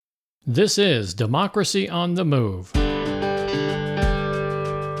This is Democracy on the Move.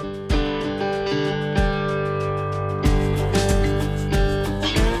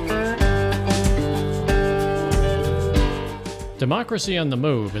 Democracy on the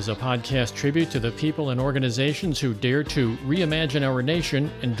Move is a podcast tribute to the people and organizations who dare to reimagine our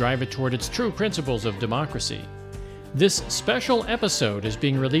nation and drive it toward its true principles of democracy. This special episode is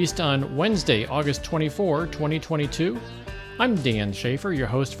being released on Wednesday, August 24, 2022. I'm Dan Schaefer, your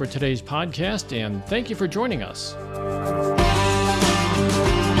host for today's podcast, and thank you for joining us.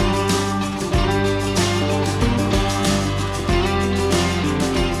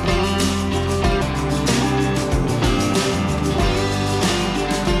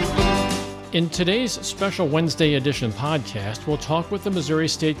 In today's special Wednesday edition podcast, we'll talk with the Missouri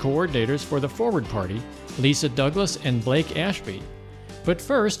State Coordinators for the Forward Party, Lisa Douglas and Blake Ashby. But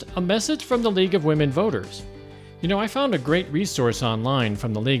first, a message from the League of Women Voters. You know, I found a great resource online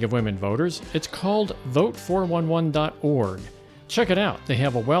from the League of Women Voters. It's called vote411.org. Check it out. They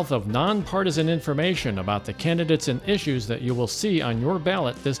have a wealth of nonpartisan information about the candidates and issues that you will see on your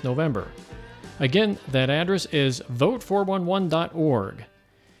ballot this November. Again, that address is vote411.org.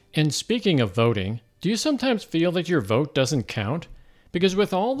 And speaking of voting, do you sometimes feel that your vote doesn't count? Because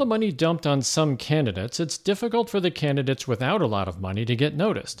with all the money dumped on some candidates, it's difficult for the candidates without a lot of money to get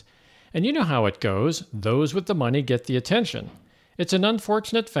noticed. And you know how it goes. Those with the money get the attention. It's an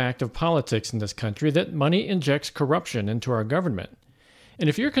unfortunate fact of politics in this country that money injects corruption into our government. And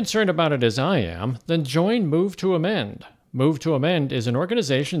if you're concerned about it as I am, then join Move to Amend. Move to Amend is an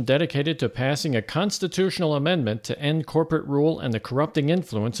organization dedicated to passing a constitutional amendment to end corporate rule and the corrupting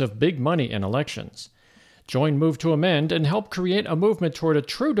influence of big money in elections. Join Move to Amend and help create a movement toward a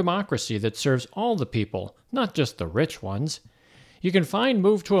true democracy that serves all the people, not just the rich ones. You can find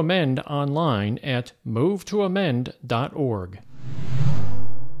Move to Amend online at movetoamend.org.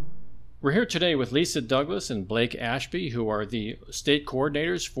 We're here today with Lisa Douglas and Blake Ashby, who are the state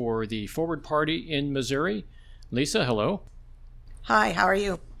coordinators for the Forward Party in Missouri. Lisa, hello. Hi, how are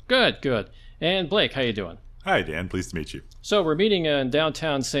you? Good. And Blake, how you doing? Hi, Dan. Pleased to meet you. So we're meeting in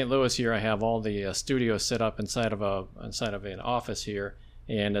downtown St. Louis here. I have all the studios set up inside of an office here,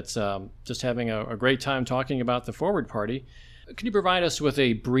 and it's just having a great time talking about the Forward Party. Can you provide us with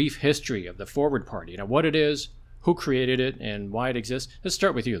a brief history of the Forward Party? You know, what it is, who created it, and why it exists? Let's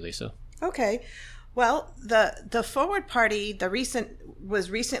start with you, Lisa. Okay. Well, the Forward Party was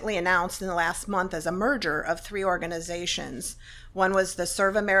recently announced in the last month as a merger of three organizations. One was the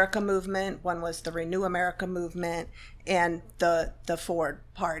Serve America Movement, one was the Renew America Movement, and the Forward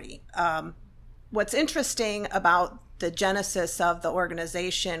Party. What's interesting about the genesis of the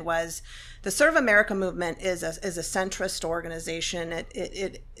organization was the Serve America Movement is a centrist organization.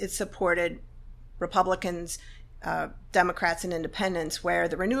 It supported Republicans, Democrats, and independents, where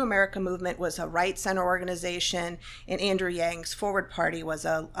the Renew America Movement was a right-center organization and Andrew Yang's Forward Party was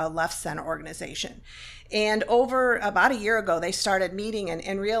a left-center organization. And over about a year ago, they started meeting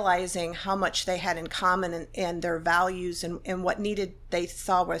and realizing how much they had in common and their values and what needed they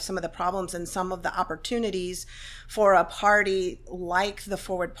saw were some of the problems and some of the opportunities for a party like the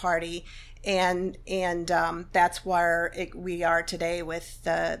Forward Party. And that's where we are today with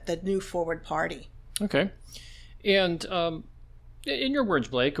the new Forward Party. Okay. And in your words,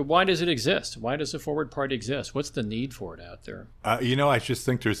 Blake, why does it exist? Why does the Forward Party exist? What's the need for it out there? I just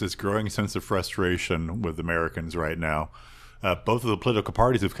think there's this growing sense of frustration with Americans right now. Both of the political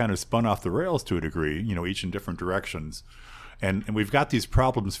parties have kind of spun off the rails to a degree, each in different directions. And we've got these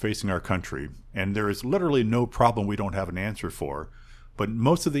problems facing our country, and there is literally no problem we don't have an answer for. But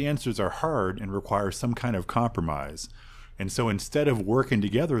most of the answers are hard and require some kind of compromise. And so instead of working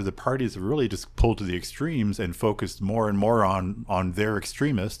together, the parties have really just pulled to the extremes and focused more and more on their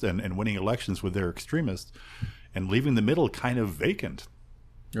extremists and winning elections with their extremists and leaving the middle kind of vacant.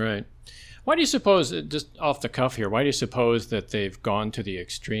 Right. Why do you suppose, just off the cuff here, why do you suppose that they've gone to the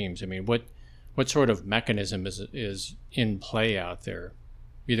extremes? I mean, what sort of mechanism is in play out there?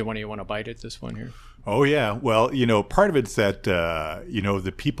 Either one of you want to bite at this one here? Oh, yeah. Well, part of it's that,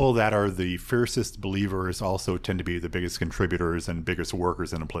 the people that are the fiercest believers also tend to be the biggest contributors and biggest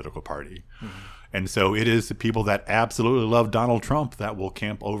workers in a political party. Mm-hmm. And so it is the people that absolutely love Donald Trump that will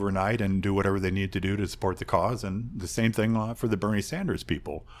camp overnight and do whatever they need to do to support the cause. And the same thing for the Bernie Sanders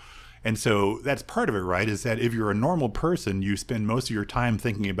people. And so that's part of it, right, is that if you're a normal person, you spend most of your time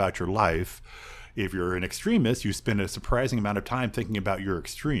thinking about your life. If you're an extremist, you spend a surprising amount of time thinking about your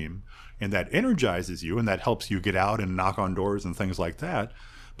extreme, and that energizes you and that helps you get out and knock on doors and things like that.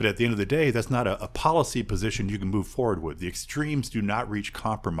 But at the end of the day, that's not a policy position you can move forward with. The extremes do not reach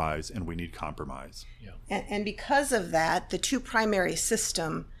compromise, and we need compromise. Yeah. And because of that, the two primary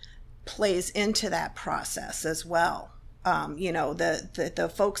systems plays into that process as well.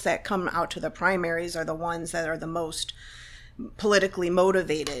 The folks that come out to the primaries are the ones that are the most politically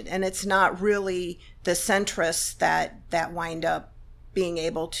motivated, and it's not really the centrists that wind up being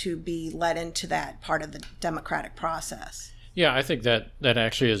able to be led into that part of the democratic process. Yeah, I think that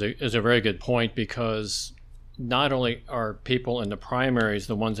actually is a very good point, because not only are people in the primaries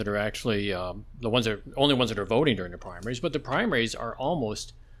the ones that are actually the only ones that are voting during the primaries, but the primaries are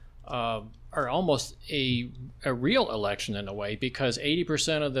almost a real election in a way, because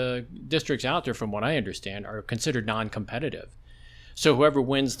 80% of the districts out there, from what I understand, are considered non-competitive. So whoever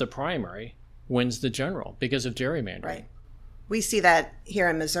wins the primary wins the general because of gerrymandering. Right. We see that here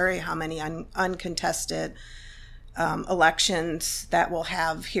in Missouri, how many uncontested elections that we'll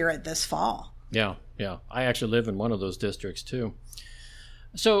have here at this fall. Yeah. I actually live in one of those districts too.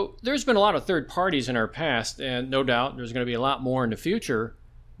 So there's been a lot of third parties in our past, and no doubt there's going to be a lot more in the future,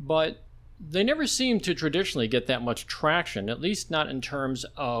 but they never seem to traditionally get that much traction, at least not in terms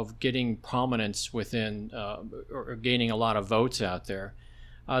of getting prominence within or gaining a lot of votes out there.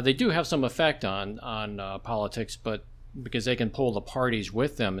 They do have some effect on politics, but because they can pull the parties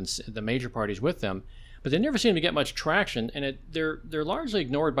with them and the major parties with them, but they never seem to get much traction, and they're largely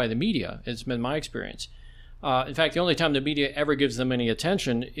ignored by the media. It's been my experience. In fact, the only time the media ever gives them any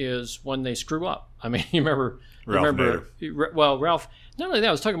attention is when they screw up. I mean, you remember, Ralph. Not only that,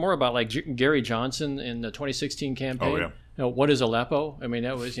 I was talking more about like Gary Johnson in the 2016 campaign. Oh, yeah. What is Aleppo? I mean,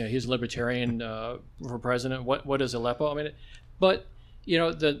 that was, he's a libertarian for president. What is Aleppo? I mean, but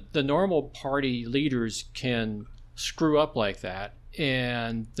the normal party leaders can screw up like that,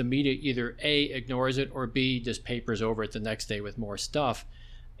 and the media either A, ignores it, or B, just papers over it the next day with more stuff,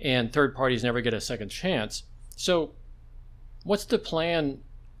 and third parties never get a second chance. So what's the plan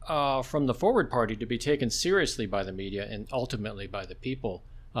from the Forward Party to be taken seriously by the media and ultimately by the people?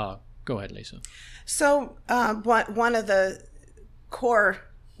 Go ahead, Lisa. So one of the core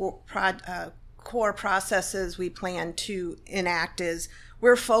processes we plan to enact is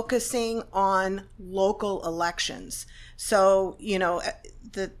we're focusing on local elections. So,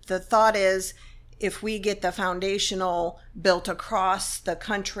 the thought is, if we get the foundational built across the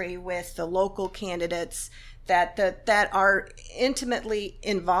country with the local candidates that are intimately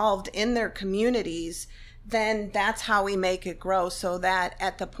involved in their communities, then that's how we make it grow, so that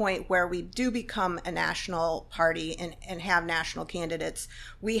at the point where we do become a national party and have national candidates,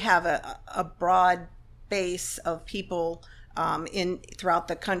 we have a broad base of people throughout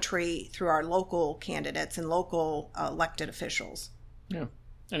the country through our local candidates and local elected officials. Yeah.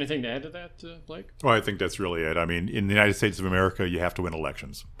 Anything to add to that, Blake? Well, I think that's really it. I mean, in the United States of America, you have to win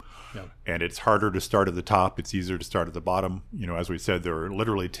elections. Yeah. And it's harder to start at the top. It's easier to start at the bottom. As we said, there are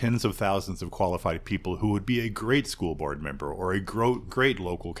literally tens of thousands of qualified people who would be a great school board member or a great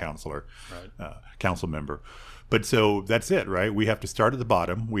local counselor, council member. But so that's it, right? We have to start at the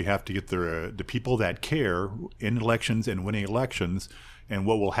bottom. We have to get the people that care in elections and winning elections. And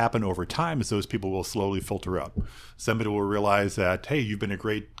what will happen over time is those people will slowly filter up. Somebody will realize that, hey, you've been a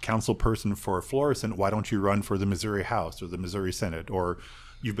great council person for Florissant. Why don't you run for the Missouri House or the Missouri Senate? Or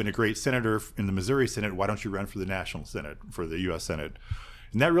you've been a great senator in the Missouri Senate. Why don't you run for the National Senate, for the U.S. Senate?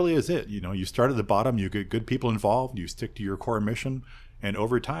 And that really is it. You start at the bottom. You get good people involved. You stick to your core mission. And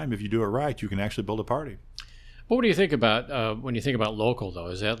over time, if you do it right, you can actually build a party. Well, what do you think about when you think about local, though?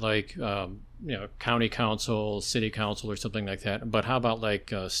 Is that like county council, city council, or something like that? But how about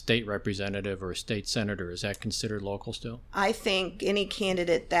like state representative or state senator? Is that considered local still? I think any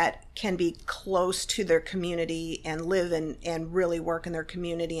candidate that can be close to their community and live and really work in their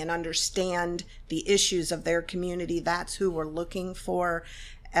community and understand the issues of their community, that's who we're looking for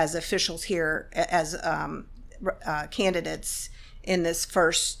as officials here, as candidates in this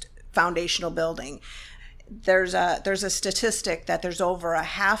first foundational building. There's a statistic that there's over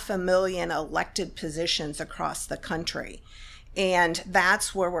 500,000 elected positions across the country. And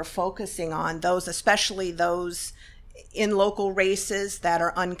that's where we're focusing on those, especially those in local races that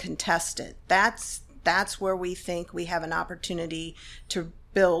are uncontested. That's where we think we have an opportunity to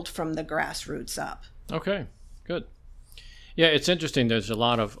build from the grassroots up. Okay, good. Yeah, it's interesting. There's a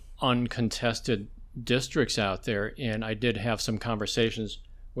lot of uncontested districts out there, and I did have some conversations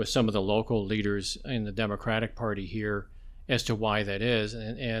with some of the local leaders in the Democratic Party here as to why that is.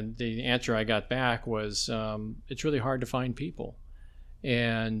 And the answer I got back was it's really hard to find people.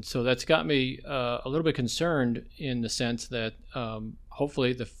 And so that's got me a little bit concerned in the sense that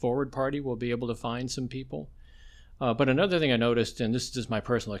hopefully the Forward Party will be able to find some people. But another thing I noticed, and this is just my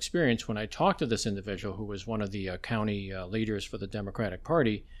personal experience, when I talked to this individual who was one of the county leaders for the Democratic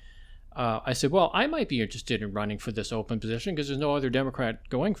Party, I said, well, I might be interested in running for this open position because there's no other Democrat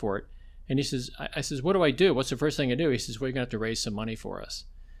going for it. And he says, I says, what do I do? What's the first thing I do? He says, well, you're going to have to raise some money for us,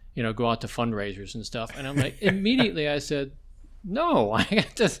 go out to fundraisers and stuff. And I'm like, immediately I said, no,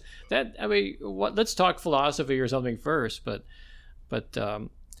 let's talk philosophy or something first. But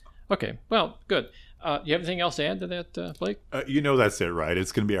okay, well, good. You have anything else to add to that, Blake? That's it, right?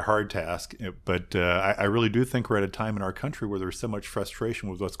 It's going to be a hard task, but I really do think we're at a time in our country where there's so much frustration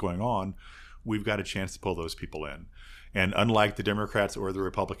with what's going on. We've got a chance to pull those people in. And unlike the Democrats or the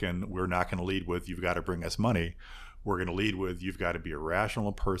Republican, we're not going to lead with, you've got to bring us money. We're going to lead with, you've got to be a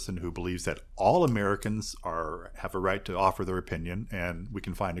rational person who believes that all Americans have a right to offer their opinion, and we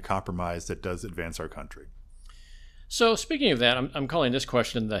can find a compromise that does advance our country. So speaking of that, I'm calling this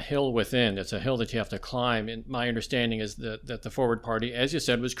question the hill within. It's a hill that you have to climb. And my understanding is that the Forward Party, as you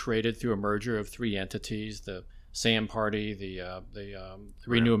said, was created through a merger of three entities: the SAM Party, the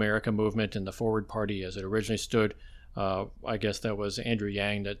Renew America Movement, and the Forward Party as it originally stood. I guess that was Andrew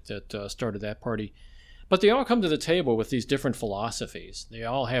Yang that started that party. But they all come to the table with these different philosophies. They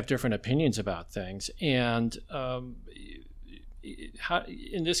all have different opinions about things. And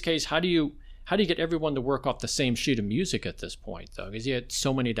in this case, how do you get everyone to work off the same sheet of music at this point, though? Because you had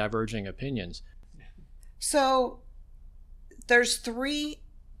so many diverging opinions. So there's three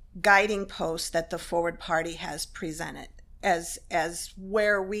guiding posts that the Forward Party has presented as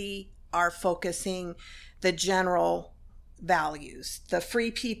where we are focusing the general values. The free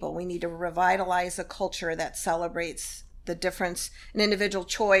people, we need to revitalize a culture that celebrates the difference in individual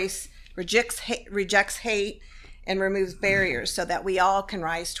choice, rejects hate, and removes barriers so that we all can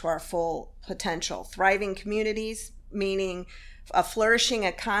rise to our full potential. Thriving communities, meaning a flourishing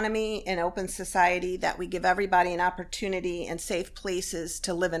economy and open society that we give everybody an opportunity and safe places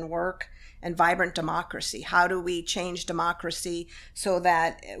to live and work, and vibrant democracy. How do we change democracy so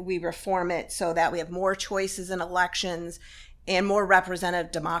that we reform it so that we have more choices in elections and more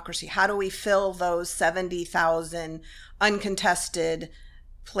representative democracy? How do we fill those 70,000 uncontested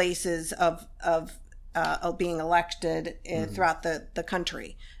places of being elected throughout the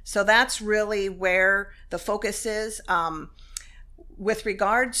country? So that's really where the focus is. With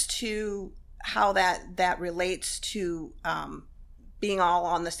regards to how that relates to being all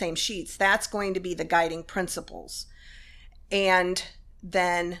on the same sheets, that's going to be the guiding principles. And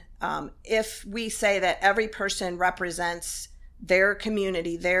then if we say that every person represents their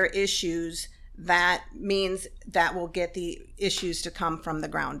community, their issues, that means that will get the issues to come from the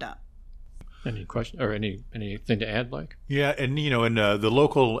ground up. Any question or anything to add, Blake? Yeah, and the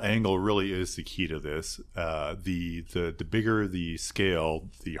local angle really is the key to this. The bigger the scale,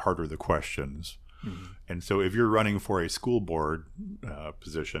 the harder the questions. Mm-hmm. And so if you're running for a school board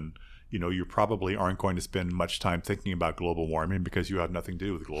position, you probably aren't going to spend much time thinking about global warming because you have nothing to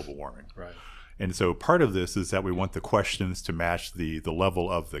do with global warming. Right. And so part of this is that we want the questions to match the level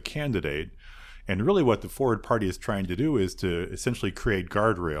of the candidate. And really what the Forward Party is trying to do is to essentially create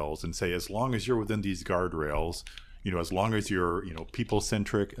guardrails and say, as long as you're within these guardrails, as long as you're,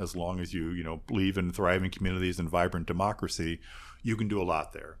 people-centric, as long as you, believe in thriving communities and vibrant democracy, you can do a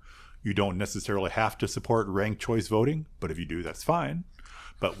lot there. You don't necessarily have to support ranked choice voting, but if you do, that's fine.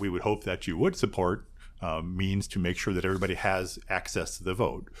 But we would hope that you would support means to make sure that everybody has access to the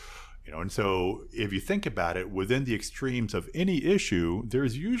vote. And so if you think about it, within the extremes of any issue,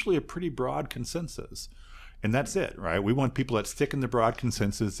 there's usually a pretty broad consensus. And that's it, right? We want people that stick in the broad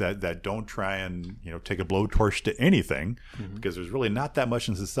consensus, that don't try and, take a blowtorch to anything, mm-hmm. because there's really not that much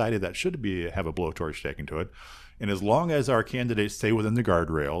in society that should have a blowtorch taken to it. And as long as our candidates stay within the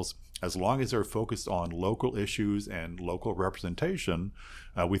guardrails, as long as they're focused on local issues and local representation,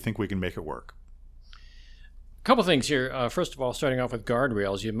 we think we can make it work. A couple things here. First of all, starting off with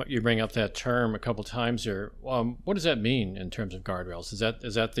guardrails, you bring up that term a couple times here. What does that mean in terms of guardrails? Is that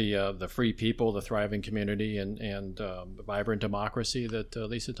the free people, the thriving community, and vibrant democracy that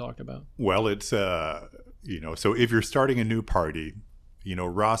Lisa talked about? Well, it's so if you're starting a new party,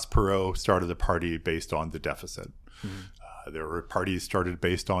 Ross Perot started the party based on the deficit. Mm-hmm. There were parties started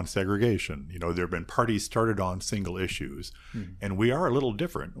based on segregation. There have been parties started on single issues, mm-hmm. and we are a little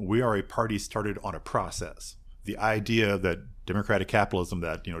different. We are a party started on a process. The idea that democratic capitalism,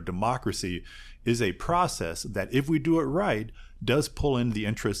 that democracy is a process that, if we do it right, does pull in the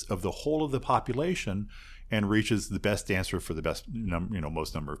interests of the whole of the population and reaches the best answer for the best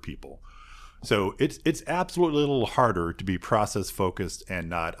most number of people. So it's absolutely a little harder to be process focused and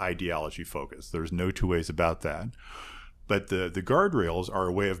not ideology focused. There's no two ways about that. But the guardrails are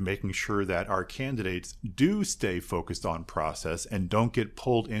a way of making sure that our candidates do stay focused on process and don't get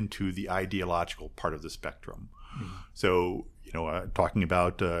pulled into the ideological part of the spectrum. Mm-hmm. So, talking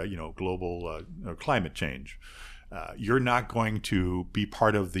about global climate change. You're not going to be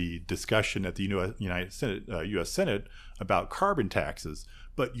part of the discussion at the U.S. Senate about carbon taxes,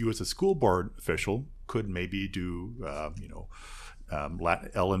 but you as a school board official could maybe do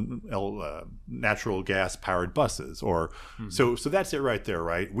natural gas powered buses, or so that's it right there,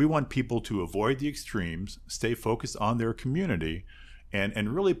 right? We want people to avoid the extremes, stay focused on their community,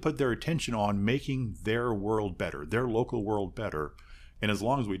 and really put their attention on making their world better, their local world better. And as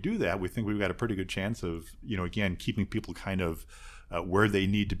long as we do that, we think we've got a pretty good chance of, again, keeping people kind of where they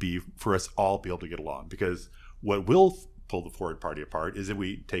need to be for us all to be able to get along. Because what will pull the Forward Party apart is if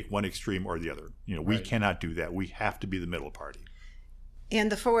we take one extreme or the other. We cannot do that. We have to be the middle party.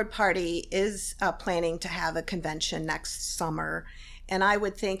 And the Forward Party is planning to have a convention next summer. And I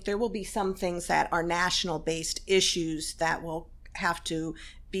would think there will be some things that are national-based issues that will have to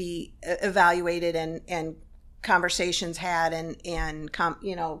be evaluated and conversations had and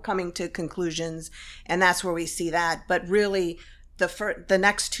coming to conclusions, and that's where we see that. But really, the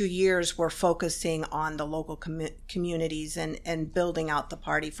next 2 years we're focusing on the local communities and building out the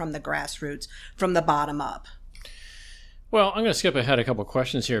party from the grassroots, from the bottom up. Well, I'm going to skip ahead a couple of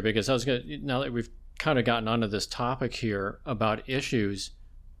questions here because now that we've kind of gotten onto this topic here about issues,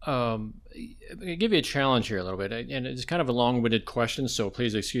 I'll give you a challenge here a little bit, and it's kind of a long-winded question, so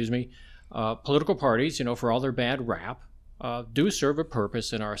please excuse me. Political parties, for all their bad rap, do serve a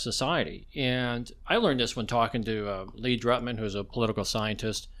purpose in our society. And I learned this when talking to Lee Drutman, who's a political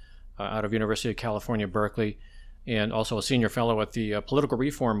scientist out of University of California, Berkeley, and also a senior fellow at the political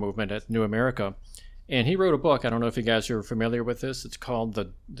reform movement at New America. And he wrote a book. I don't know if you guys are familiar with this. It's called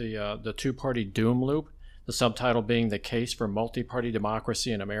the Two-Party Doom Loop, the subtitle being The Case for Multi-Party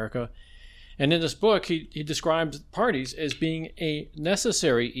Democracy in America. And in this book, he describes parties as being a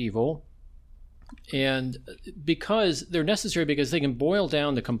necessary evil, and because they're necessary because they can boil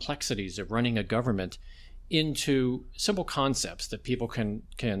down the complexities of running a government into simple concepts that people can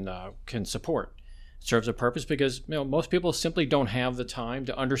support. It serves a purpose because most people simply don't have the time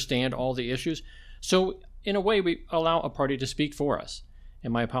to understand all the issues. So in a way, we allow a party to speak for us.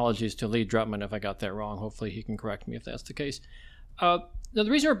 And my apologies to Lee Drutman if I got that wrong. Hopefully he can correct me if that's the case. Now,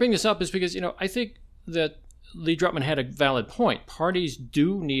 the reason I bring this up is because I think that Lee Drutman had a valid point. Parties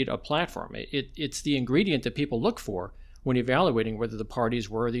do need a platform. It's the ingredient that people look for when evaluating whether the party is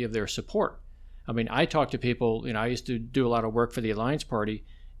worthy of their support. I mean, I talk to people, I used to do a lot of work for the Alliance Party,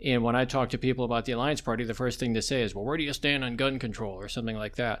 and when I talk to people about the Alliance Party, the first thing they say is, well, where do you stand on gun control or something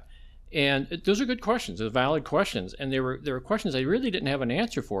like that? And those are good questions. They're valid questions. And there were questions I really didn't have an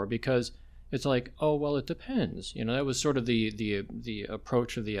answer for because it's like, oh, well, it depends. That was sort of the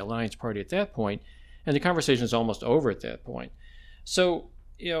approach of the Alliance Party at that point. And the conversation is almost over at that point. So,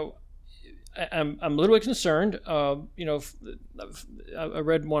 I'm a little bit concerned. I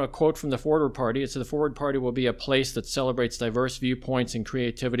read a quote from the Forward Party. It said the Forward Party will be a place that celebrates diverse viewpoints and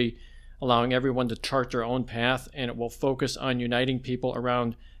creativity, allowing everyone to chart their own path, and it will focus on uniting people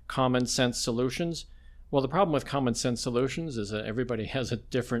around common sense solutions. Well, the problem with common sense solutions is that everybody has a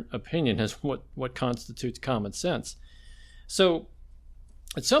different opinion as what constitutes common sense. So,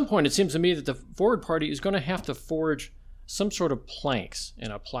 at some point, it seems to me that the Forward Party is going to have to forge some sort of planks in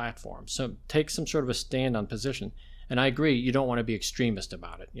a platform, so take some sort of a stand on position. And I agree, you don't want to be extremist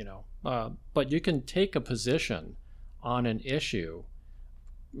about it, but you can take a position on an issue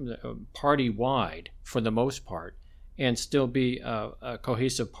party-wide for the most part and still be a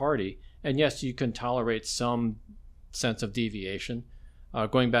cohesive party. And yes, you can tolerate some sense of deviation.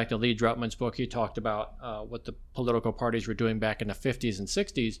 Going back to Lee Drutman's book, he talked about what the political parties were doing back in the 50s and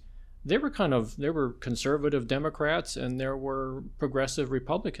 60s. There were conservative Democrats and there were progressive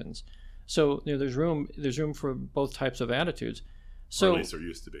Republicans. So there's room for both types of attitudes. So or at least there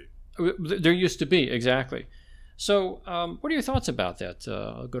used to be. There used to be, exactly. So what are your thoughts about that?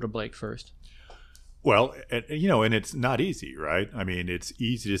 I'll go to Blake first. Well, and it's not easy, right? I mean, it's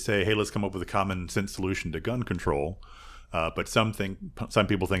easy to say, hey, let's come up with a common sense solution to gun control. But some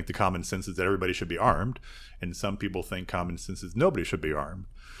people think the common sense is that everybody should be armed, and some people think common sense is nobody should be armed.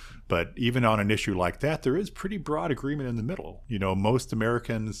 But even on an issue like that, there is pretty broad agreement in the middle. Most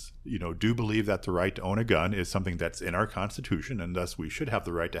Americans, do believe that the right to own a gun is something that's in our Constitution, and thus we should have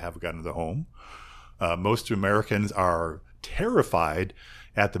the right to have a gun in the home. Most Americans are terrified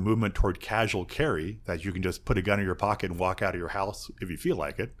at the movement toward casual carry, that you can just put a gun in your pocket and walk out of your house if you feel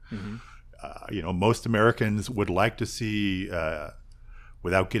like it. Mm-hmm. Most Americans would like to see,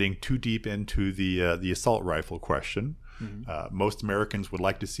 without getting too deep into the assault rifle question, Most Americans would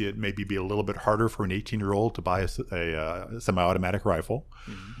like to see it maybe be a little bit harder for an 18-year-old to buy a semi-automatic rifle.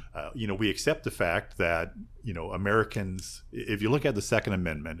 We accept the fact that, Americans, if you look at the Second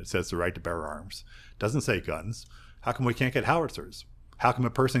Amendment, it says the right to bear arms. It doesn't say guns. How come we can't get howitzers? How come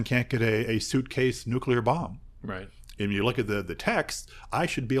a person can't get a suitcase nuclear bomb? Right. And you look at the text, I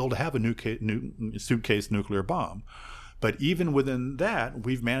should be able to have a new suitcase nuclear bomb. But even within that,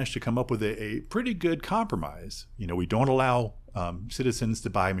 we've managed to come up with a pretty good compromise. We don't allow citizens to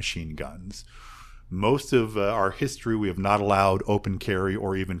buy machine guns. Most of our history, we have not allowed open carry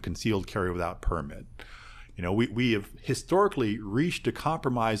or even concealed carry without permit. We have historically reached a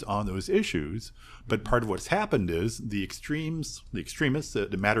compromise on those issues, but part of what's happened is the extremists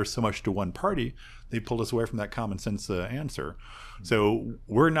that matter so much to one party, they pulled us away from that common sense answer. So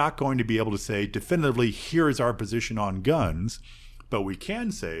we're not going to be able to say definitively, here's our position on guns, but we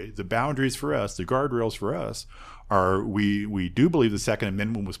can say the boundaries for us, the guardrails for us, are we do believe the Second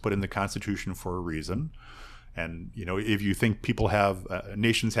Amendment was put in the Constitution for a reason. And, if you think people have,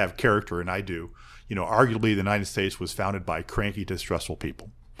 nations have character, and I do, arguably the United States was founded by cranky, distrustful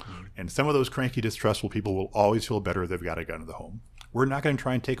people. And some of those cranky, distrustful people will always feel better if they've got a gun in the home. We're not going to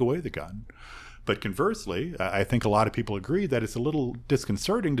try and take away the gun. But conversely, I think a lot of people agree that it's a little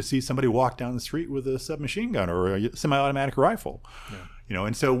disconcerting to see somebody walk down the street with a submachine gun or a semi-automatic rifle. Yeah.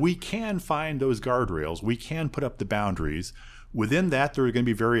 And so we can find those guardrails. We can put up the boundaries. Within that, there are going to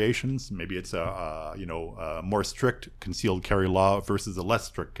be variations. Maybe it's a more strict concealed carry law versus a less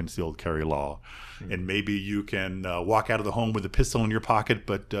strict concealed carry law. And maybe you can walk out of the home with a pistol in your pocket,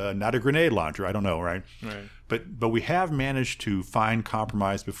 but not a grenade launcher. I don't know, right? Right. But we have managed to find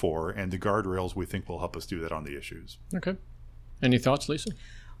compromise before, and the guardrails we think will help us do that on the issues. Okay. Any thoughts, Lisa?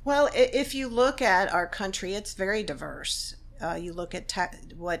 Well, if you look at our country, it's very diverse. You look at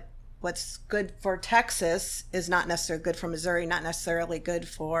what's good for Texas is not necessarily good for Missouri, not necessarily good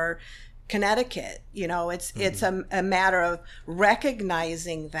for Connecticut. It's a matter of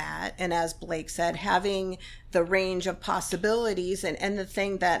recognizing that. And as Blake said, having the range of possibilities. And the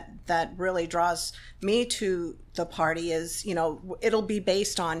thing that really draws me to the party is, it'll be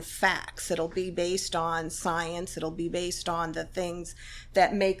based on facts. It'll be based on science. It'll be based on the things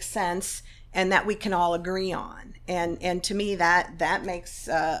that make sense and that we can all agree on. And to me, that makes,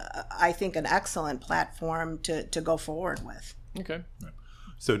 I think, an excellent platform to go forward with. Okay.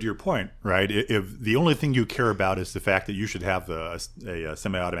 So to your point, right, if the only thing you care about is the fact that you should have a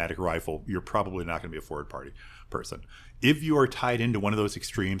semi-automatic rifle, you're probably not going to be a forward party person. If you are tied into one of those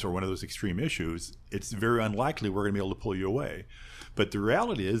extremes or one of those extreme issues, it's very unlikely we're going to be able to pull you away. But the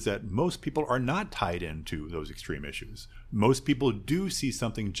reality is that most people are not tied into those extreme issues. Most people do see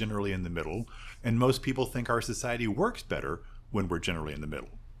something generally in the middle, and most people think our society works better when we're generally in the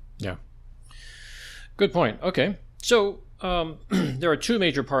middle. Yeah. Good point. Okay. So there are two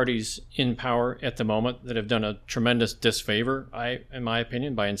major parties in power at the moment that have done a tremendous disfavor, in my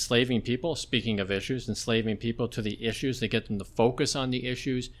opinion, by enslaving people. Speaking of issues, enslaving people to the issues. They get them to focus on the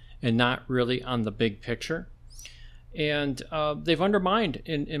issues and not really on the big picture. And they've undermined,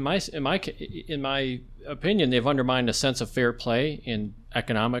 in my opinion, they've undermined a sense of fair play in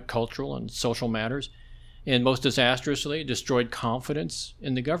economic, cultural, and social matters. And most disastrously, destroyed confidence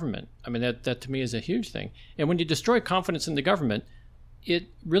in the government. I mean, that to me is a huge thing. And when you destroy confidence in the government, it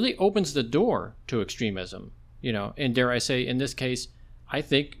really opens the door to extremism. And dare I say, in this case, I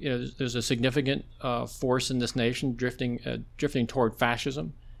think there's a significant force in this nation drifting toward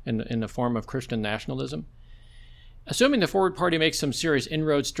fascism in the form of Christian nationalism. Assuming the Forward Party makes some serious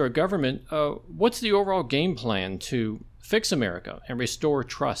inroads toward government, what's the overall game plan to fix America and restore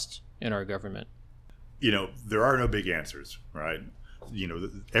trust in our government? There are no big answers, right?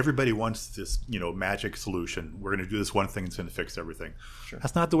 Everybody wants this, magic solution. We're going to do this one thing that's going to fix everything. Sure.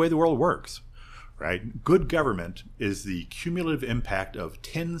 That's not the way the world works, right? Good government is the cumulative impact of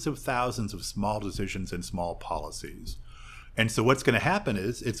tens of thousands of small decisions and small policies. And so what's going to happen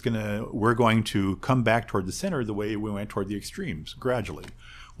is we're going to come back toward the center the way we went toward the extremes gradually.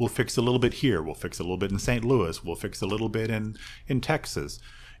 We'll fix a little bit here. We'll fix a little bit in St. Louis. We'll fix a little bit in Texas.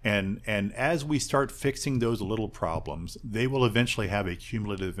 And as we start fixing those little problems, they will eventually have a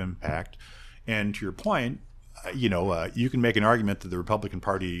cumulative impact. And to your point, you can make an argument that the Republican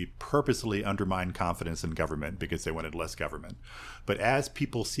Party purposely undermined confidence in government because they wanted less government. But as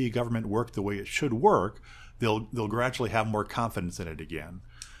people see government work the way it should work, they'll gradually have more confidence in it again.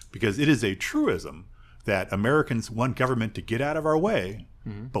 Because it is a truism that Americans want government to get out of our way,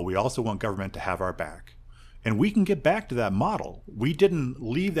 but we also want government to have our back. And we can get back to that model. We didn't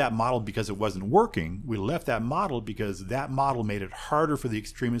leave that model because it wasn't working. We left that model because that model made it harder for the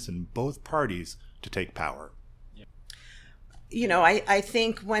extremists in both parties to take power. I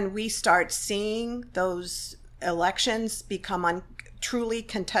think when we start seeing those elections become truly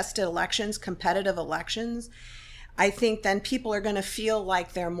contested elections, competitive elections, I think then people are going to feel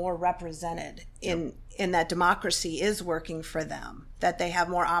like they're more represented in that democracy is working for them, that they have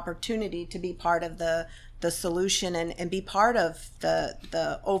more opportunity to be part of the solution and be part of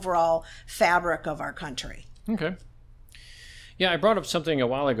the overall fabric of our country. Okay. Yeah, I brought up something a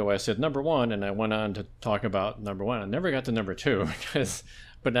while ago. I said number one, and I went on to talk about number one. I never got to number two,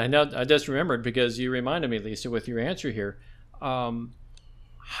 but I just remembered because you reminded me, Lisa, with your answer here,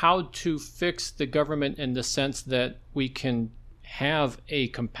 how to fix the government in the sense that we can have a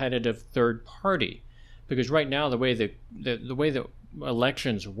competitive third party. Because right now, the way that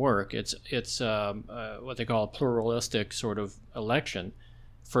elections work, it's what they call a pluralistic sort of election,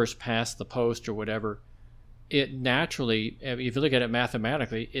 first past the post or whatever. It naturally, if you look at it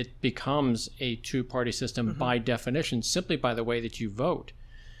mathematically, it becomes a two-party system by definition, simply by the way that you vote.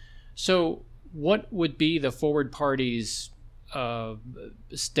 So what would be the Forward Party's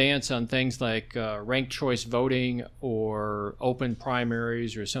stance on things like ranked choice voting or open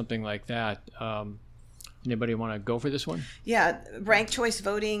primaries or something like that? Anybody want to go for this one? Yeah, ranked choice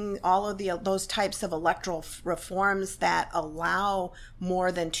voting, all of those types of electoral reforms that allow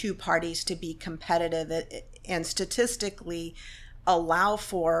more than two parties to be competitive and statistically allow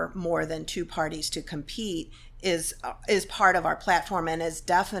for more than two parties to compete is part of our platform and is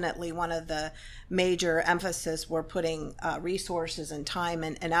definitely one of the major emphasis we're putting resources and time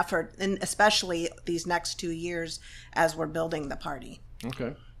and effort, and especially these next 2 years as we're building the party.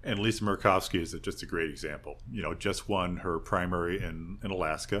 Okay. And Lisa Murkowski is just a great example. Just won her primary in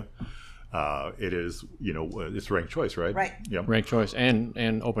Alaska. It is, it's ranked choice, right? Right. Yeah. Ranked choice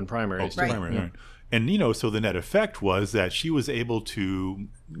and open primaries. Right. Primary, right. And, so the net effect was that she was able to,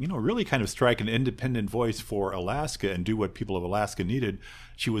 really kind of strike an independent voice for Alaska and do what people of Alaska needed.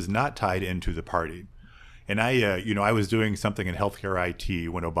 She was not tied into the party. And I was doing something in healthcare IT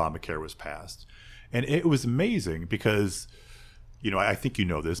when Obamacare was passed. And it was amazing because, I think you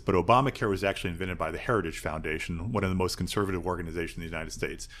know this, but Obamacare was actually invented by the Heritage Foundation, one of the most conservative organizations in the United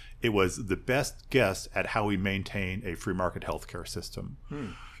States. It was the best guess at how we maintain a free market healthcare system.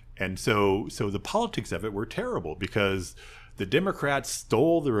 And so the politics of it were terrible because the Democrats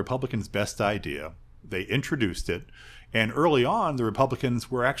stole the Republicans' best idea. They introduced it. And early on, the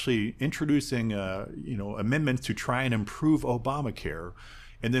Republicans were actually introducing, amendments to try and improve Obamacare.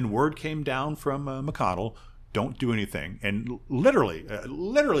 And then word came down from McConnell, don't do anything. And literally,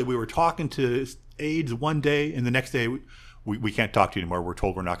 we were talking to aides one day, and the next day, we can't talk to you anymore. We're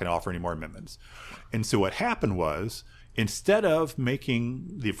told we're not going to offer any more amendments. And so what happened was, instead of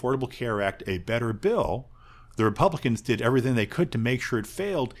making the Affordable Care Act a better bill, the Republicans did everything they could to make sure it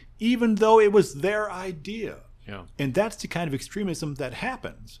failed, even though it was their idea. Yeah. And that's the kind of extremism that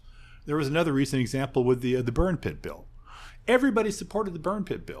happens. There was another recent example with the burn pit bill. Everybody supported the burn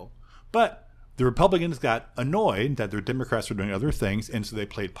pit bill, but the Republicans got annoyed that the Democrats were doing other things, and so they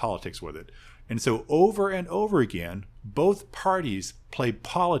played politics with it. And so over and over again, both parties play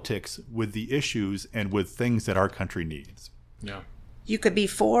politics with the issues and with things that our country needs. Yeah. You could be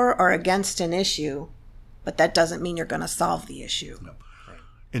for or against an issue, but that doesn't mean you're going to solve the issue. No.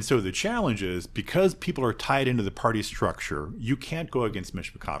 And so the challenge is, because people are tied into the party structure, you can't go against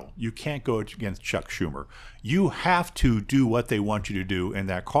Mitch McConnell. You can't go against Chuck Schumer. You have to do what they want you to do in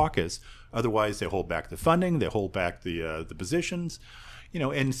that caucus. Otherwise, they hold back the funding, they hold back the positions.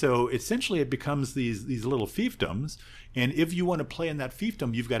 And so essentially it becomes these little fiefdoms. And if you want to play in that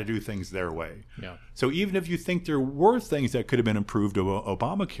fiefdom, you've got to do things their way. Yeah. So even if you think there were things that could have been improved of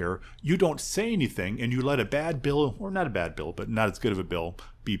Obamacare, you don't say anything and you let a bad bill, or not a bad bill, but not as good of a bill,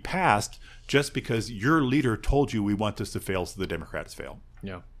 be passed just because your leader told you we want this to fail, so the Democrats fail.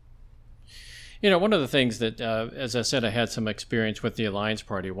 Yeah. One of the things that, as I said, I had some experience with the Alliance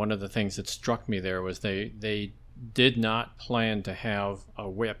Party. One of the things that struck me there was they did not plan to have a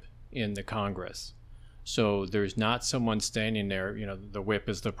whip in the Congress. So there's not someone standing there. The whip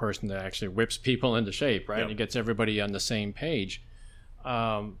is the person that actually whips people into shape, right? Yep. And it gets everybody on the same page.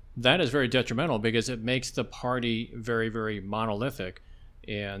 That is very detrimental because it makes the party very, very monolithic.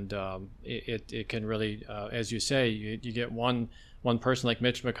 And it can really, as you say, you get one person like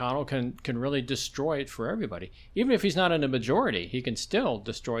Mitch McConnell can really destroy it for everybody. Even if he's not in a majority, he can still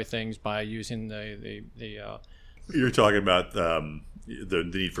destroy things by using the You're talking about the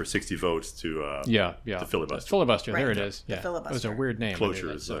need for 60 votes to to filibuster. Filibuster, Right. there it is. The Yeah, filibuster. it was a weird name.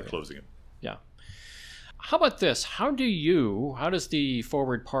 Closure is closing it. Yeah. How about this? How does the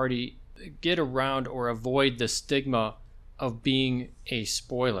Forward Party get around or avoid the stigma of being a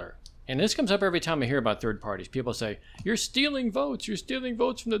spoiler? And this comes up every time I hear about third parties. People say, you're stealing votes. You're stealing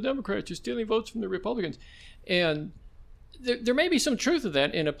votes from the Democrats. You're stealing votes from the Republicans. And there may be some truth to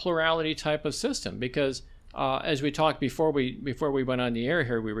that in a plurality type of system, because as we talked before we went on the air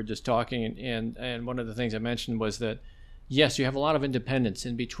here, we were just talking, and one of the things I mentioned was that, yes, you have a lot of independence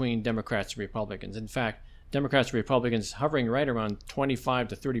in between Democrats and Republicans. In fact, Democrats and Republicans hovering right around 25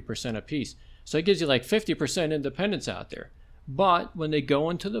 to 30% apiece. So it gives you like 50% independence out there. But when they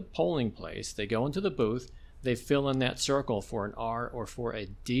go into the polling place, they go into the booth, they fill in that circle for an R or for a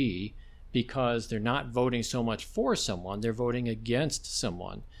D, because they're not voting so much for someone, they're voting against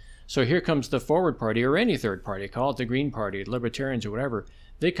someone. So here comes the Forward Party, or any third party, call it the Green Party, Libertarians, or whatever.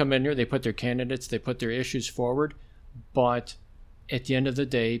 They come in here, they put their candidates, they put their issues forward, but at the end of the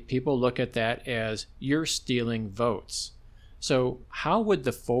day, people look at that as you're stealing votes. So how would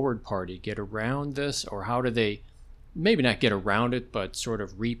the Forward Party get around this, or how do they maybe not get around it, but sort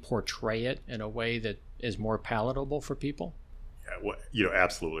of reportray it in a way that is more palatable for people? Yeah,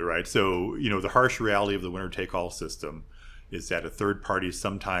 absolutely right. So, the harsh reality of the winner-take-all system is that a third party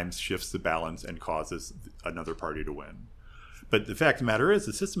sometimes shifts the balance and causes another party to win. But the fact of the matter is,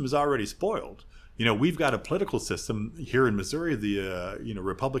 the system is already spoiled. We've got a political system here in Missouri, the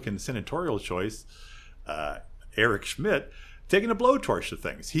Republican senatorial choice, Eric Schmidt, taking a blowtorch to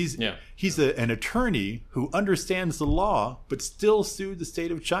things. He's an attorney who understands the law, but still sued the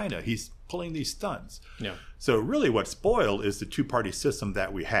state of China. He's pulling these stunts. Yeah. So really what's spoiled is the two-party system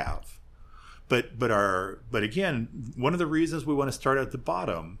that we have. But again, one of the reasons we want to start at the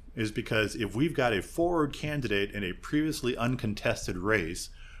bottom is because if we've got a forward candidate in a previously uncontested race,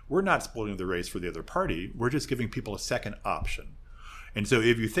 we're not spoiling the race for the other party. We're just giving people a second option. And so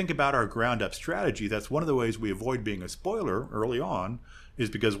if you think about our ground-up strategy, that's one of the ways we avoid being a spoiler early on, is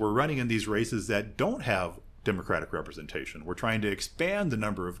because we're running in these races that don't have Democratic representation. We're trying to expand the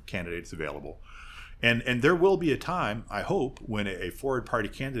number of candidates available. And there will be a time, I hope, when a forward party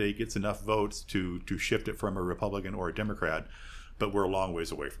candidate gets enough votes to shift it from a Republican or a Democrat, but we're a long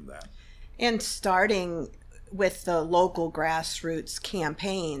ways away from that. And starting with the local grassroots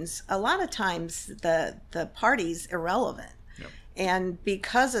campaigns, a lot of times the party's irrelevant. Yep. And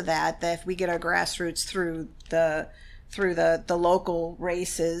because of that if we get our grassroots through the local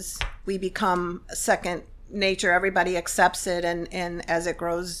races, we become second nature. Everybody accepts it, and as it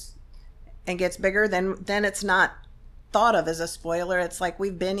grows and gets bigger, then it's not thought of as a spoiler. It's like,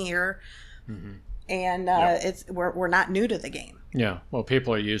 we've been here, and we're not new to the game. Yeah, well,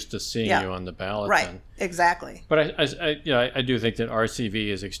 people are used to seeing you on the ballot. Right, then. Exactly. But I do think that RCV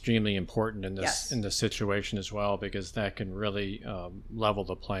is extremely important in this in this situation as well, because that can really level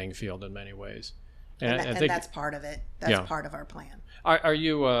the playing field in many ways. And I think that's part of it. That's part of our plan. Are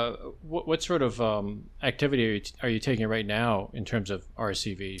you what sort of activity are you taking right now in terms of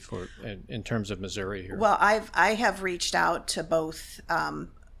RCV in terms of Missouri here? Well, I have reached out to both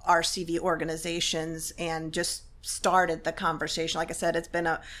RCV organizations and just started the conversation. Like I said, it's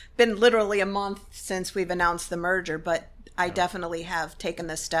been literally a month since we've announced the merger, but I definitely have taken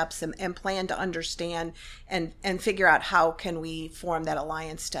the steps and plan to understand and figure out how can we form that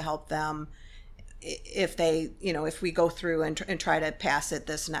alliance to help them if we go through and try to pass it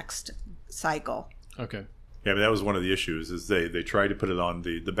this next cycle. Okay. Yeah, but that was one of the issues, is they tried to put it on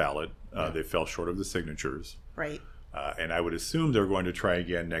the ballot. They fell short of the signatures. Right. And I would assume they're going to try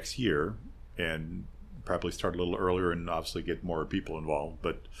again next year and probably start a little earlier and obviously get more people involved.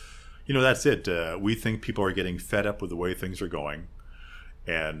 But, that's it. We think people are getting fed up with the way things are going.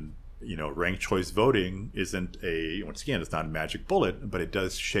 And, ranked choice voting isn't once again, it's not a magic bullet, but it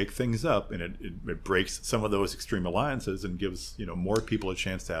does shake things up, and it breaks some of those extreme alliances and gives, more people a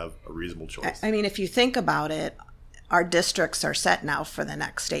chance to have a reasonable choice. I mean, if you think about it, our districts are set now for the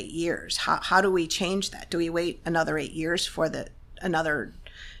next 8 years. How do we change that? Do we wait another 8 years for another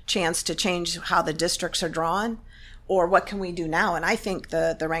chance to change how the districts are drawn? Or what can we do now? And I think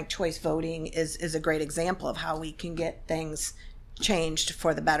the ranked choice voting is a great example of how we can get things changed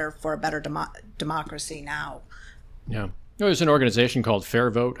for a better democracy now. Yeah. There's an organization called Fair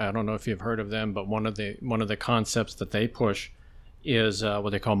Vote. I don't know if you've heard of them, but one of the concepts that they push is what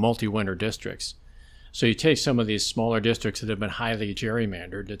they call multi-winner districts. So you take some of these smaller districts that have been highly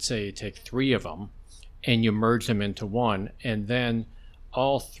gerrymandered, let's say you take 3 of them, and you merge them into one, and then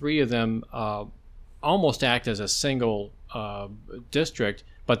all 3 of them almost act as a single district,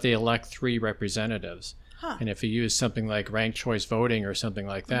 but they elect 3 representatives. Huh. And if you use something like ranked choice voting or something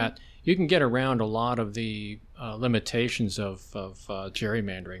like that, you can get around a lot of the limitations of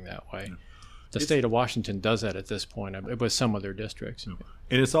gerrymandering that way. The state of Washington does that at this point with some of their districts. And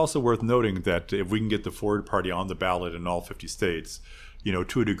it's also worth noting that if we can get the Forward Party on the ballot in all 50 states,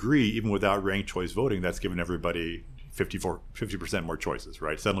 to a degree, even without ranked choice voting, that's given everybody 50% more choices,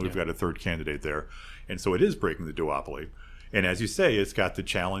 right? Suddenly we've got a third candidate there. And so it is breaking the duopoly. And as you say, it's got the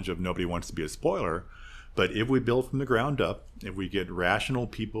challenge of nobody wants to be a spoiler. But if we build from the ground up, if we get rational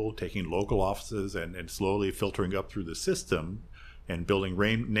people taking local offices and slowly filtering up through the system and building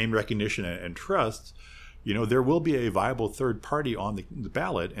name recognition and trust, there will be a viable third party on the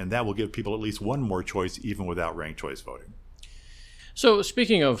ballot, and that will give people at least one more choice, even without ranked choice voting. So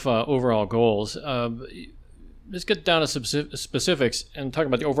speaking of overall goals, let's get down to some specifics and talk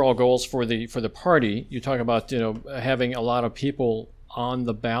about the overall goals for the party. You talk about having a lot of people on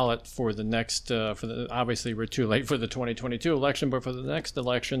the ballot for the next obviously we're too late for the 2022 election, but for the next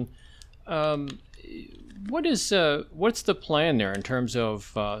election, what's the plan there in terms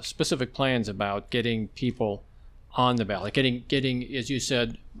of specific plans about getting people on the ballot, getting as you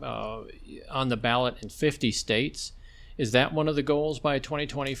said on the ballot in 50 states? Is that one of the goals by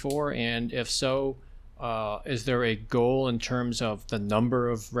 2024? And if so, is there a goal in terms of the number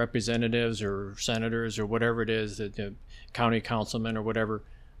of representatives or senators or whatever it is, that county councilmen or whatever,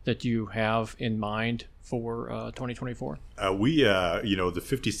 that you have in mind for 2024? The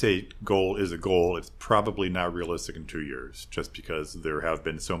 50-state goal is a goal. It's probably not realistic in 2 years, just because there have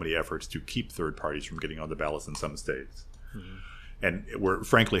been so many efforts to keep third parties from getting on the ballots in some states. Mm-hmm. And we're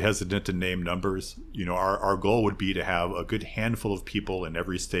frankly hesitant to name numbers. Our goal would be to have a good handful of people in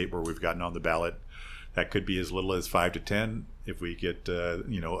every state where we've gotten on the ballot. That could be as little as 5 to 10. If we get,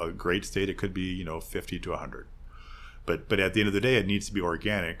 a great state, it could be, 50 to 100. But at the end of the day, it needs to be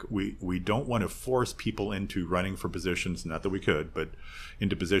organic. We don't want to force people into running for positions, not that we could, but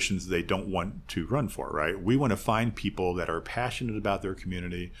into positions they don't want to run for, right? We want to find people that are passionate about their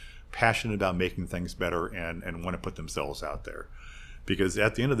community, passionate about making things better, and want to put themselves out there. Because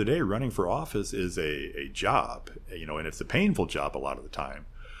at the end of the day, running for office is a job, and it's a painful job a lot of the time.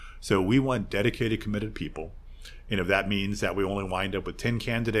 So we want dedicated, committed people. And if that means that we only wind up with 10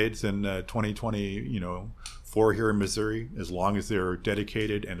 candidates in 2024 here in Missouri, as long as they're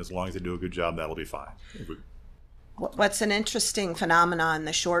dedicated and as long as they do a good job, that'll be fine. What's an interesting phenomenon in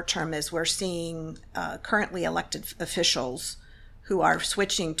the short term is we're seeing currently elected officials who are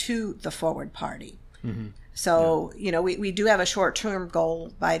switching to the Forward Party. Mm-hmm. So, we do have a short-term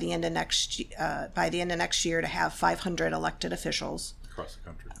goal by the end of next year to have 500 elected officials across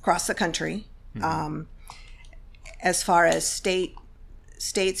the country. Mm-hmm. As far as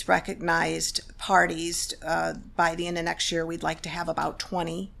states recognized parties, by the end of next year, we'd like to have about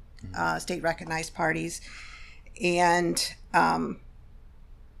 20 state recognized parties. And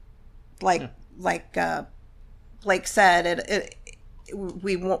like Blake said,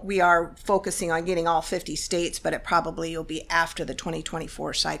 we are focusing on getting all 50 states, but it probably will be after the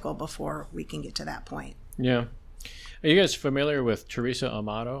 2024 cycle before we can get to that point. Yeah. Are you guys familiar with Teresa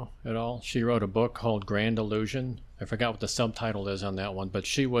Amato at all? She wrote a book called Grand Illusion. I forgot what the subtitle is on that one, but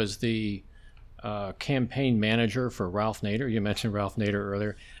she was the campaign manager for Ralph Nader. You mentioned Ralph Nader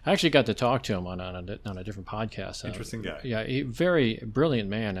earlier. I actually got to talk to him on a different podcast. Interesting guy. Yeah, very brilliant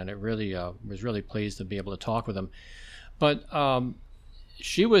man, and it really was really pleased to be able to talk with him. But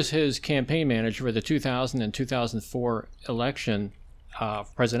she was his campaign manager for the 2000 and 2004 election,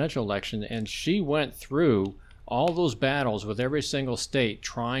 presidential election, and she went through all those battles with every single state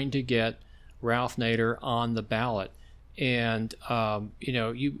trying to get Ralph Nader on the ballot. And,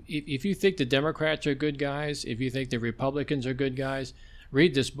 if you think the Democrats are good guys, if you think the Republicans are good guys,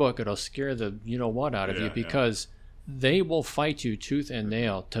 read this book. It'll scare the you-know-what out of you, because they will fight you tooth and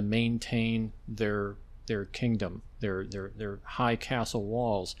nail to maintain their kingdom, their high castle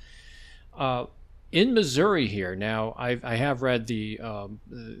walls. In Missouri here, now I have read the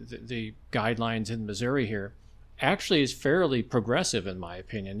guidelines in Missouri here. Actually is fairly progressive in my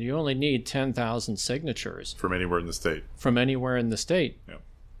opinion. You only need 10,000 signatures. From anywhere in the state. Yeah.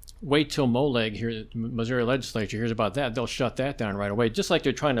 Wait till MOLEG here, Missouri legislature, hears about that. They'll shut that down right away, just like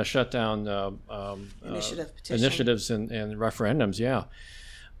they're trying to shut down initiatives and referendums, yeah.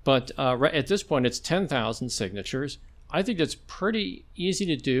 But at this point, it's 10,000 signatures. I think that's pretty easy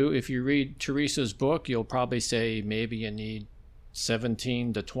to do. If you read Teresa's book, you'll probably say maybe you need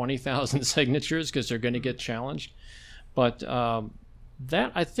 17 to 20,000 signatures because they're going to get challenged. But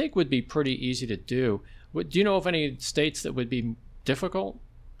that, I think, would be pretty easy to do. Do you know of any states that would be difficult?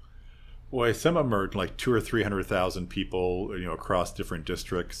 Well, some of them are like 200,000 or 300,000 people, across different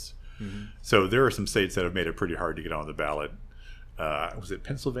districts. Mm-hmm. So there are some states that have made it pretty hard to get on the ballot. Was it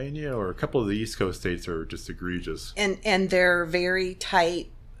Pennsylvania, or a couple of the East Coast states are just egregious? And they're very tight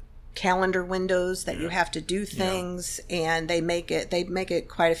calendar windows that you have to do things, and they make it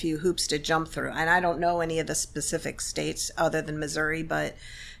quite a few hoops to jump through. And I don't know any of the specific states other than Missouri, but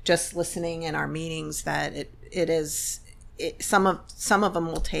just listening in our meetings that some of them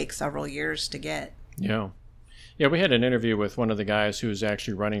will take several years to get. Yeah. Yeah, we had an interview with one of the guys who's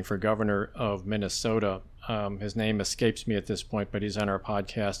actually running for governor of Minnesota. His name escapes me at this point, but he's on our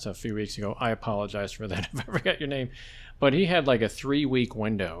podcast a few weeks ago. I apologize for that if I forgot your name. But he had like a 3-week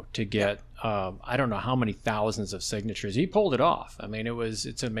window to get, I don't know how many thousands of signatures. He pulled it off. I mean,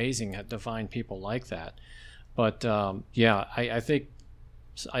 it's amazing to find people like that. But I think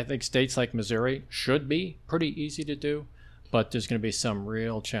states like Missouri should be pretty easy to do, but there's going to be some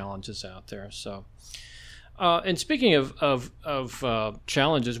real challenges out there. So, and speaking of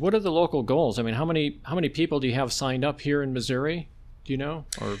challenges, what are the local goals? I mean, how many people do you have signed up here in Missouri? Do you know?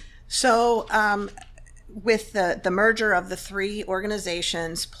 Or so. With the merger of the 3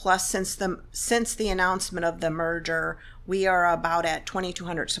 organizations, plus since the announcement of the merger, we are about at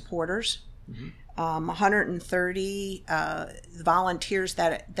 2,200 supporters, 130 volunteers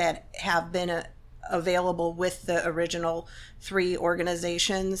that have been available with the original 3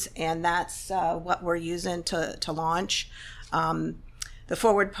 organizations, and that's what we're using to launch. The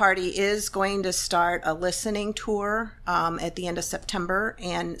Forward Party is going to start a listening tour at the end of September,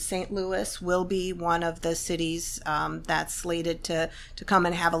 and St. Louis will be one of the cities that's slated to come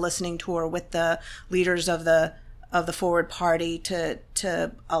and have a listening tour with the leaders of the Forward Party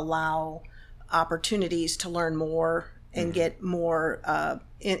to allow opportunities to learn more and get more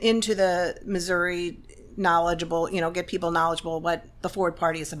into the Missouri knowledgeable, get people knowledgeable what the Forward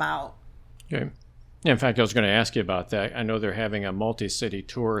Party is about. Okay. Yeah, in fact, I was going to ask you about that. I know they're having a multi-city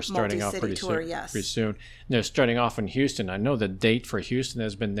tour starting off pretty soon. And they're starting off in Houston. I know the date for Houston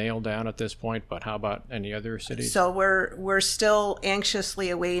has been nailed down at this point, but how about any other cities? So we're still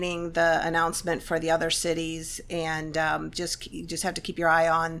anxiously awaiting the announcement for the other cities, and you just have to keep your eye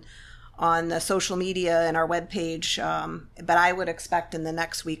on the social media and our webpage. But I would expect in the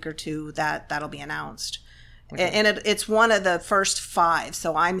next week or two that'll be announced. Okay. And it's one of the first 5,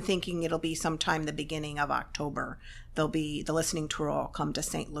 so I'm thinking it'll be sometime the beginning of October. The listening tour will come to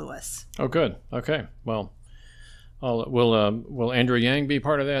St. Louis. Oh, good. Okay. Well, will Andrew Yang be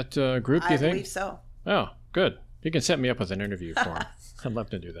part of that group, do you think? I believe so. Oh, good. You can set me up with an interview for him. I'd love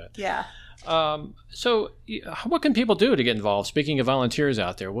to do that. Yeah. So what can people do to get involved? Speaking of volunteers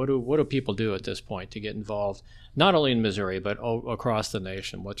out there, what do people do at this point to get involved, not only in Missouri, but across the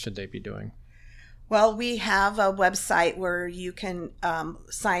nation? What should they be doing? Well, we have a website where you can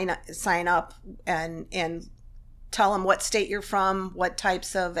sign up and tell them what state you're from, what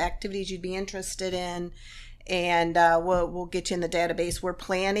types of activities you'd be interested in, and we'll get you in the database. We're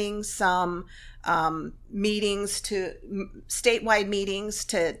planning some statewide meetings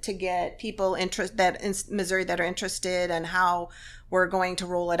to get people in Missouri that are interested, and how we're going to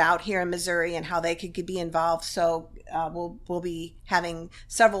roll it out here in Missouri and how they could be involved. So we'll be having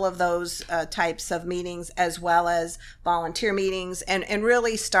several of those types of meetings, as well as volunteer meetings, and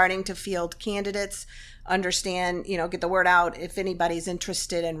really starting to field candidates, understand, get the word out. If anybody's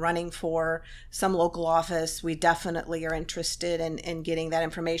interested in running for some local office, we definitely are interested in getting that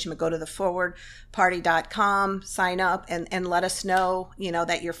information. But go to theforwardparty.com, sign up, and let us know,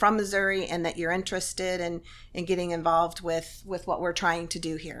 that you're from Missouri and that you're interested in getting involved with what we're trying to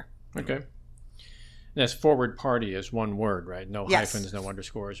do here. Okay. That's Forward Party is one word, right? No hyphens, no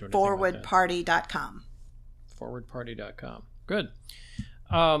underscores or anything Forwardparty.com. Forwardparty.com. Good.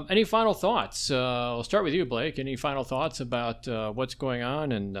 Any final thoughts? I'll start with you, Blake. Any final thoughts about what's going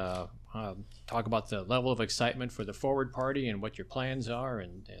on, and talk about the level of excitement for the Forward Party and what your plans are,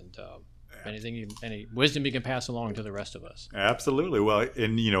 and any wisdom you can pass along to the rest of us? Absolutely. Well,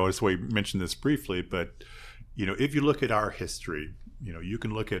 and as we mentioned this briefly, but if you look at our history, you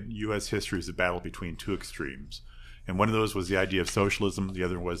can look at U.S. history as a battle between 2 extremes, and one of those was the idea of socialism. The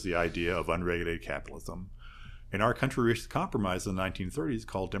other was the idea of unregulated capitalism. And our country reached a compromise in the 1930s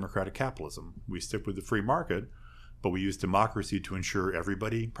called democratic capitalism. We stick with the free market, but we use democracy to ensure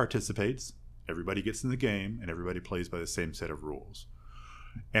everybody participates, everybody gets in the game, and everybody plays by the same set of rules.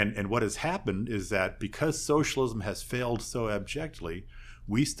 And what has happened is that because socialism has failed so abjectly,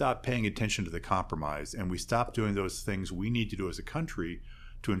 we stopped paying attention to the compromise, and we stopped doing those things we need to do as a country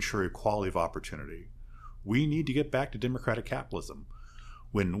to ensure equality of opportunity. We need to get back to democratic capitalism.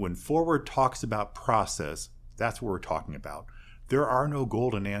 When Forward talks about process, that's what we're talking about. There are no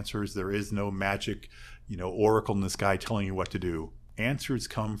golden answers. There is no magic, oracle in the sky telling you what to do. Answers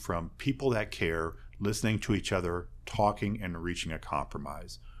come from people that care, listening to each other, talking, and reaching a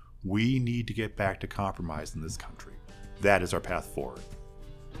compromise. We need to get back to compromise in this country. That is our path forward.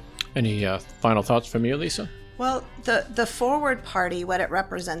 Any final thoughts from you, Lisa? Well, the Forward Party, what it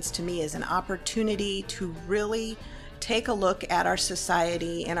represents to me is an opportunity to really take a look at our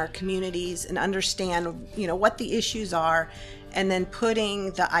society and our communities and understand, what the issues are, and then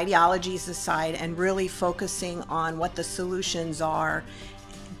putting the ideologies aside and really focusing on what the solutions are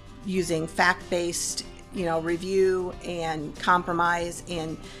using fact-based, review and compromise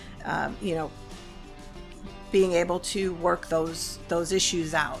and, being able to work those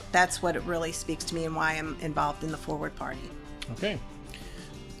issues out. That's what it really speaks to me and why I'm involved in the Forward Party. Okay.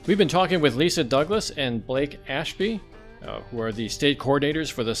 We've been talking with Lisa Douglas and Blake Ashby, who are the state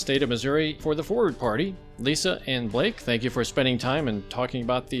coordinators for the state of Missouri for the Forward Party. Lisa and Blake, thank you for spending time and talking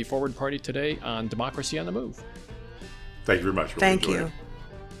about the Forward Party today on Democracy on the Move. Thank you very much. Thank you.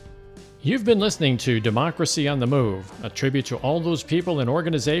 You've been listening to Democracy on the Move, a tribute to all those people and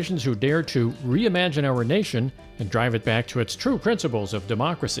organizations who dare to reimagine our nation and drive it back to its true principles of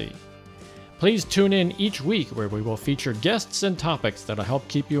democracy. Please tune in each week where we will feature guests and topics that'll help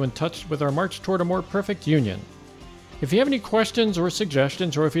keep you in touch with our march toward a more perfect union. If you have any questions or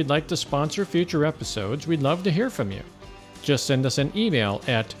suggestions, or if you'd like to sponsor future episodes, we'd love to hear from you. Just send us an email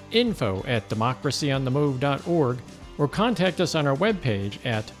at info@democracyonthemove.org or contact us on our webpage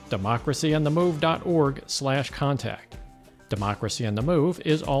at democracyonthemove.org/contact. Democracy on the Move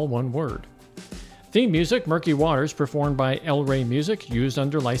is all one word. Theme music, Murky Waters, performed by El Rey Music, used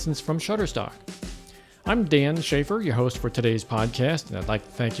under license from Shutterstock. I'm Dan Schaefer, your host for today's podcast, and I'd like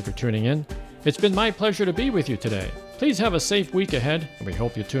to thank you for tuning in. It's been my pleasure to be with you today. Please have a safe week ahead, and we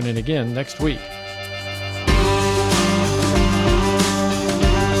hope you tune in again next week.